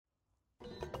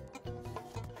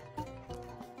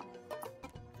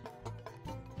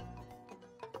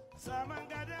Good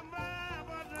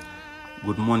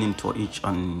morning to each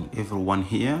and everyone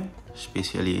here,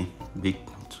 especially big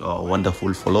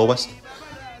wonderful followers.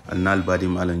 Nal badi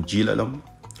malan jilalam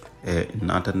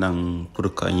nata nang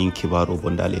purka nyin kibaro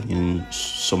bondale nyin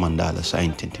somandala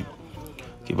saintintim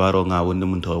kibaro nga wonde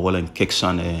mun to wala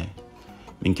keksan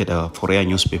min keda forea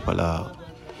newspaper la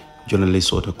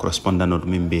journalist or correspondent or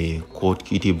membe ko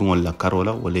kiti bungol la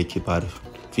karola wala kibar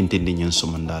fintindi nyin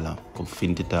somandala ko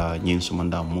fintita nyin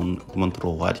somanda mun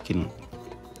montro watkin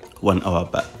 1 hour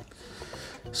back.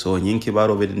 So nyin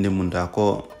kibaro be de munda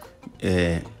ko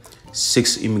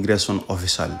 6 immigration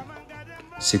official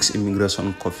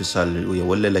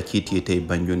wala la kiti te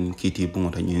banjun kiti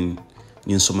bungo nyin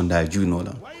somanda juno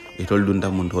la e tol dunda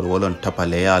mun tol wolon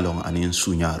tapale yalon anen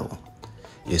sunyaro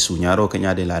e sunyaro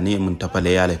kanya de la ni mun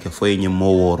tapale yale ke foy nyi mo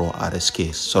woro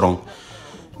RSK soron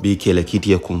bi kele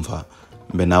kiti e kumfa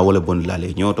bena wala bon la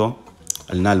le nyoto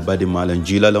alnal badi malan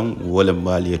jilalon wala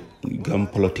bali gam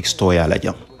politics to yala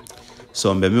jam.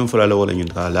 So mbe min fulala wala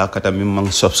nyun la kata min mang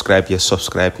subscribe ye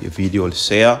video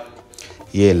share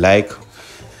ye like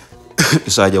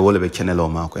isaja wala be channel o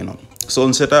ma ko non. So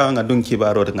on seta nga dun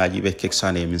kibaro nga jibe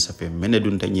keksane min sape mene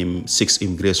dun tanyim 6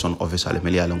 immigration officer le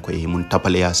melialon ko e mun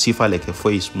tapale ya sifa leke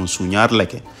fois mun sunyar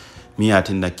leke mi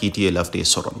atinda kiti e lafte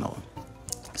soron no.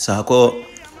 Sa ko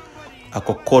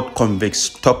ako court convicts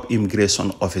top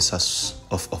immigration officers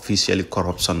of official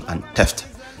corruption and theft.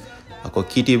 Ako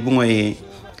kiti bungo e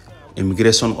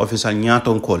immigration officer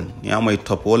nyaton kol nyamay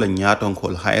top wala nyaton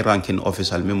kol high ranking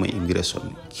officer memo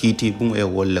immigration kiti bungo e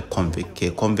wala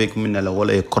convict min la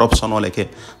wala e corruption wala ke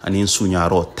anin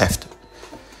sunyaro theft.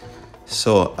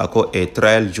 So ako a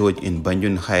trial judge in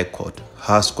Banjul High Court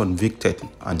has convicted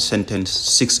and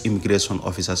sentenced 6 immigration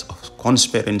officers of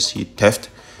conspiracy, theft,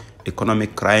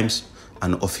 economic crimes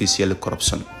and official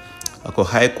corruption. Ako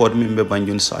High Court member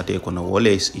Banjul sate kono wala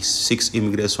is 6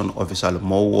 immigration official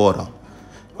mo wora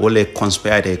wala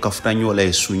conspire kaftanyo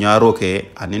wala sunyaro ke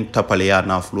anin tapale ya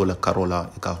na flo la karola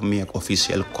ka mi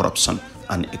official corruption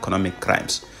and economic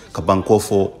crimes ka banko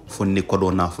fo ni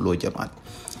kodo na flo jamat.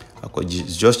 Ako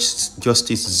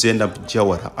Justice Zainab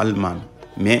Jawara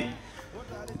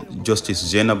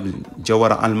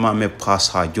Almame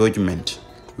passed her judgment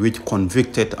which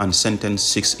convicted and sentenced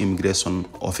 6 immigration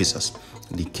officers.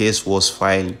 The case was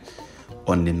filed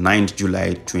on the 9th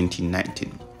July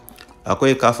 2019.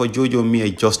 Akoy kafo jojo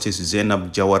mi Justice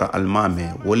Zainab Jawara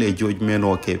Almame wole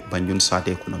judgment ke Banjul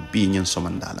sate kuno bi nyen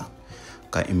somandala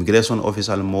ka immigration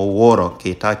officer mo woro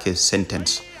ke take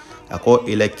sentence ako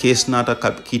ila case nata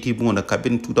kiti bungo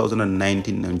kabin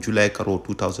 2019 and July karo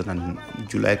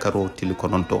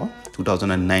tilikononto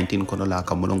 2019 kono la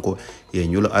kamulonko ye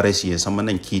nyulo arrest ye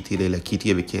samanan kiti le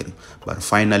kiti be kere but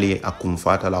finally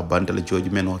akumfata la bandal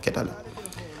judgment o ketala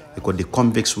because the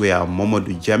convicts were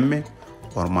Mamadou Jammeh,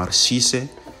 Omar Cissé,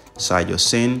 Sadio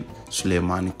Sen,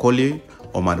 Suleiman Koli,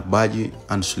 Omar Baji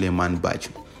and Suleiman Baji.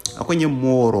 Akonye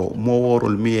moro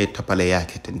mi tapale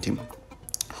yake tentim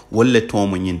wolle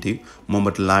tomo nyinti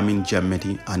Mamadou Lamin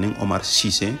Jammeh anin Omar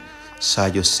Cissé,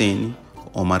 Sadio Sen,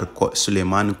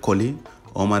 Suleiman Koli,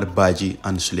 Omar Baji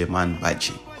and Suleiman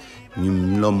Baji.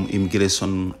 Nyum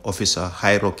immigration officer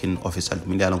high ranking officer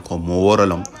miliyalon ko mo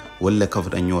worolom wolle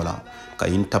kafda nyola ka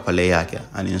yin tapale yake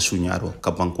anin sunyaro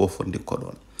ka banko fondi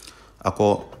kodol.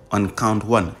 Ako on count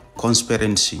 1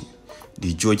 conspiracy,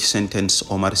 the judge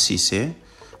sentenced Omar Cissé,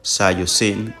 Sadio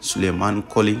Sen, Suleiman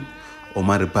Koli,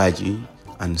 Omar Baji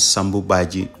and Sambu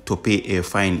Baji to pay a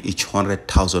fine each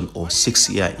 100,000 or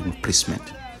 6-year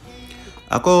imprisonment.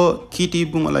 Ako kiti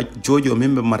bungola jojo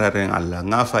membe mararen alla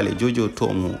ngafale jojo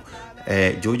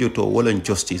to wolen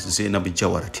Justice Zainab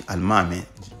Jawara Almame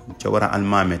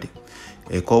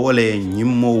ko wole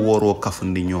nyimmo woro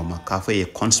kafundi nyoma kafa ye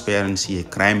conspiracy ye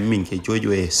crime minke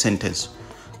jojo e sentence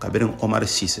kabirin Omar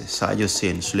Cissé, Sadio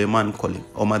Sen, Suleiman Koli,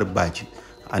 Omar Baji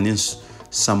anin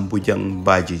Sambujang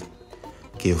Baji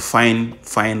ke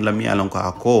fine la mi alon ko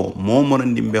ako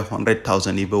momorandi be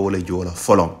 100,000 ibe wole jola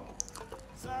folom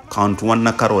count 1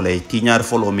 na karole tiñar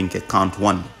follow minke count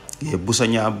 1 e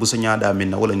busanya da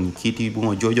min wala kiti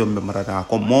bungo jojo be marata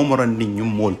ko momorandi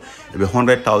nyummol be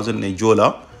 100,000 ne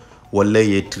jola wala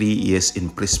ye 3 years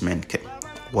imprisonment ke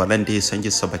walande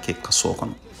sanje sabake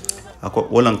kasokon ako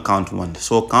wala count 1.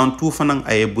 So count 2 fanan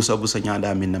ay busanya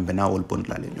da min be na wol bon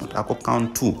la le nyot ako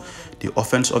count 2 the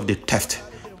offense of the theft.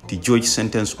 The judge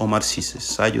sentenced Omar Cissé,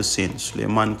 Sadio Sen,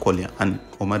 Suleiman Koli and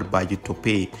Omar Baji to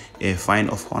pay a fine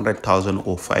of 100,000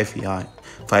 or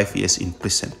 5 years in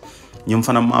prison. Nyum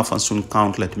fana ma fan sun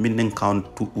count let min count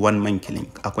 1 man killing.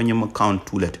 Ako nyum count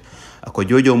 2 let. Ako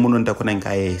jojo munun ta ko nan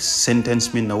kay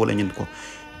sentence min na wala nyin ko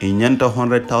nyanta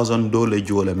 $100,000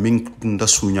 jola min nda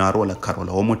sunyaro la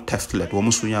karola womo teftlet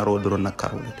womo sunyaro dro na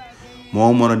karola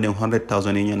mo mo ne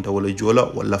 100,000 nyanta wala jola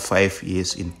wala 5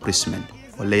 years imprisonment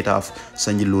or later of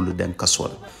sanji lulu den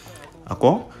kasola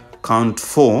ako count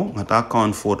 4 ngata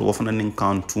count 4 to wofna ning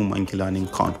count 2 mankila ning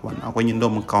count 1 ako nyindo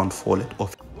mo count 4 let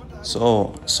of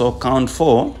so count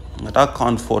 4 ngata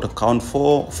count 4 to count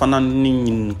 4 fanan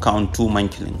ning count 2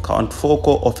 mankilin count 4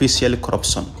 ko official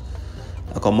corruption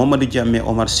ako Mamadou Jammeh,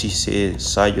 Omar Cissé,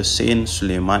 Sadio Sène,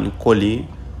 Suleiman Koli,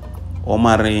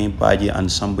 Omar Badji and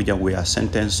Sambuja were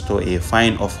sentenced to a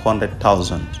fine of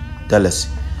 $100,000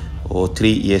 or 3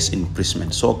 years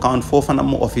imprisonment. So count 4 for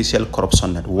more official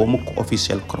corruption that womu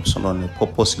official corruption or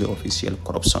purposely official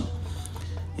corruption.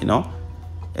 You know,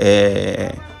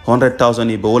 100,000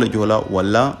 ibole jola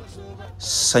wala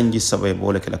sanji sabe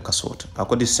bole kila kasot.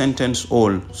 Ako the sentence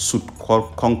all should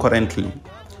concurrently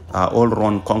all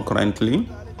run concurrently.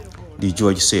 The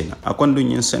judge said, "Akon do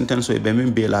nyin sentence we be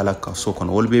min be la la kaso kon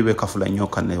wol be kafula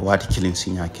nyokan ne wati killing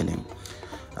sinya killing."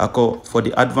 Ako for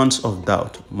the advance of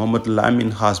doubt, Mohamed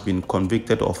Lamin has been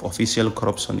convicted of official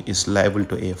corruption is liable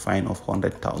to a fine of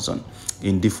 100,000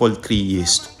 in default 3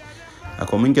 years.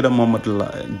 Ako mingida Mohamed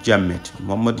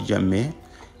Jammeh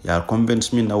ya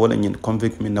convince me na wala nyin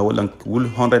convict me na wala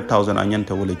 100,000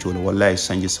 anyanta wala jolo wallahi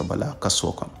sanji sabala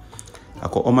kaso kon.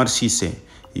 Ako Omar Cissé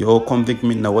yo convict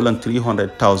me na wala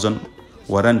 300,000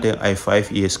 warrante I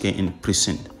 5 years in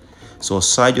prison. So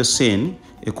Sadio Sène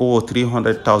eko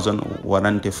 300,000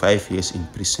 warrante 5 years in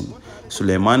prison.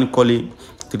 Suleiman Koli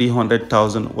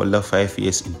 300,000 wala 5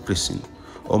 years in prison.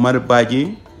 Omar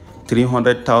Badji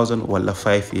 300,000 wala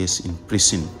 5 years in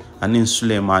prison. And in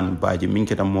Suleiman Badji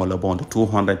minketa mola bond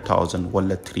 200,000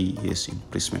 wala 3 years in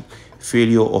prison.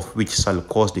 Failure of which shall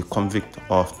cause the convict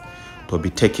of to be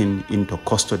taken into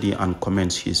custody and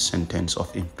commence his sentence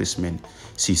of imprisonment.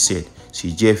 She said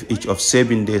she gave each of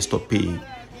 7 days to pay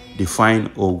the fine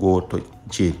or go to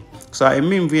jail. So I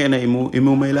mean Vienna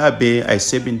imu mela be I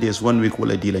 7 days 1 week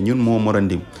wala dila nyun mo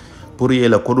morandim pour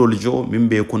yela kodol jo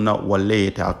mimbe kuna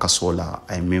wale ta kasola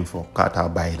I mean for kata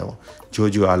baylo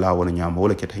jojo ala wala nyama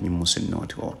wala keta nyim musin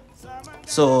noti o.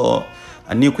 So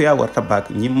ani ko ya warta bak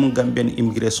nyim Gambian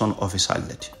immigration officer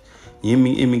lati nyim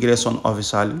immigration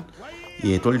officer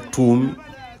ye tol tum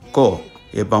ko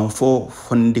e banfo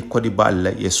fondi kodi balla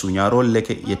ye sunyaro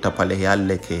leke ye tapale yal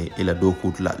leke ila do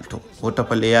kutlalto o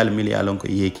tapale yal mili alon ko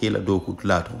ye ke ila do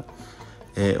kutlato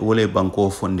e wole banko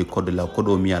fondi kodi la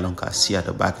kodo mi alon ka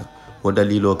siata baka o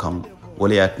dalilo kam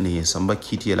wole atne samba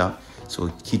kiti la so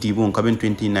kiti bon kaben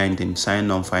 2019 sign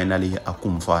on finally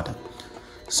akum fata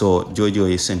so jojo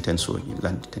ye sentence o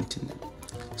land 19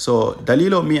 so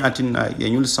dalilo mi atina ye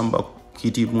nyul samba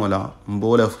kiti mola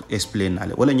mbola explain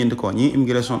ale wala nyende ko ni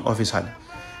immigration officer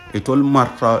etol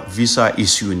marta visa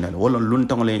issue nal wala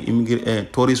luntangole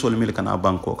tourist wala mil kana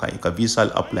banko kay ka visa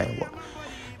apply wa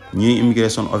ni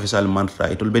immigration officer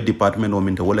marta etol be department o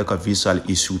minta wala ka visa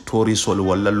issue tourist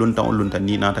wala lunta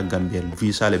ni nata Gambia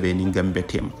visa le be ni Gambia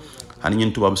tem han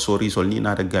nyen tubab sori sol ni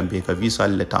nata Gambia ka visa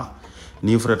l'etat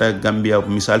ni frata Gambia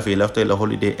misal fe lafta la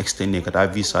holiday extend ka ta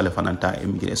visa le fananta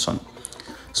immigration.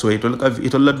 So itol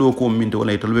la do ko min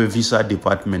wala itol be visa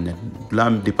department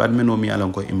lam department o mi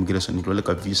alon ko immigration itol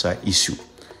ka visa issue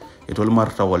itol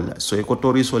marta wala so e ko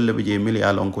tourist wala be je mili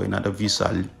alon ko ina da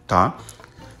visa ta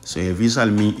so e visa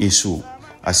mi issue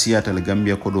asiata le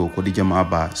Gambia ko do ko di jama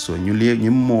ba so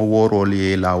nyim mo woro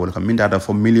le lawol kam min da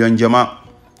fo million jama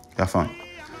ya fan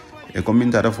e ko min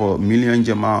da fo million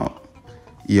jama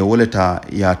ye woleta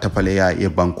ya tapale ya e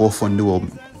banko fondi wo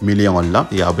million wala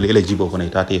ya bele eligible ko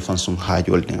nata fansum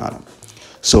hajol ni alam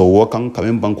so wokan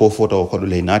kamen banko photo ko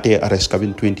le nate arrest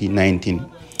kabin 2019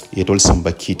 yetol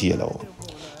samba kiti lawo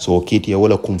so kiti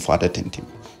wala kum fata tentim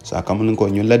sa kamun ko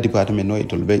nyul la department no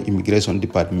itol be immigration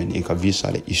department e ka visa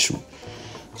le issue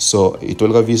so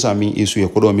itol ka visa mi issue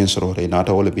ko do min soro re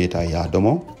nata wala beta ya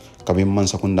domo kabin man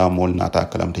sakunda mol nata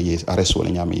kalam te yes arrest wala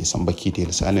nyami samba kiti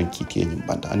le sanen kiti ni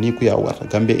banda ani ku ya warta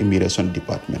Gambia immigration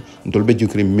department ndol be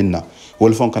jukrim minna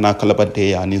wol fon kana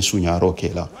kalabante ya nin sunyaro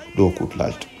kela do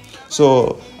kutlalt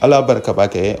so ala baraka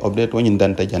bake update woni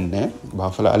danta janne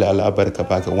ba fala ala baraka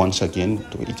bake once again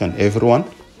to each and everyone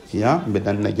yeah be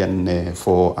dan janne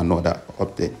for another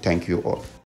update. Thank you all.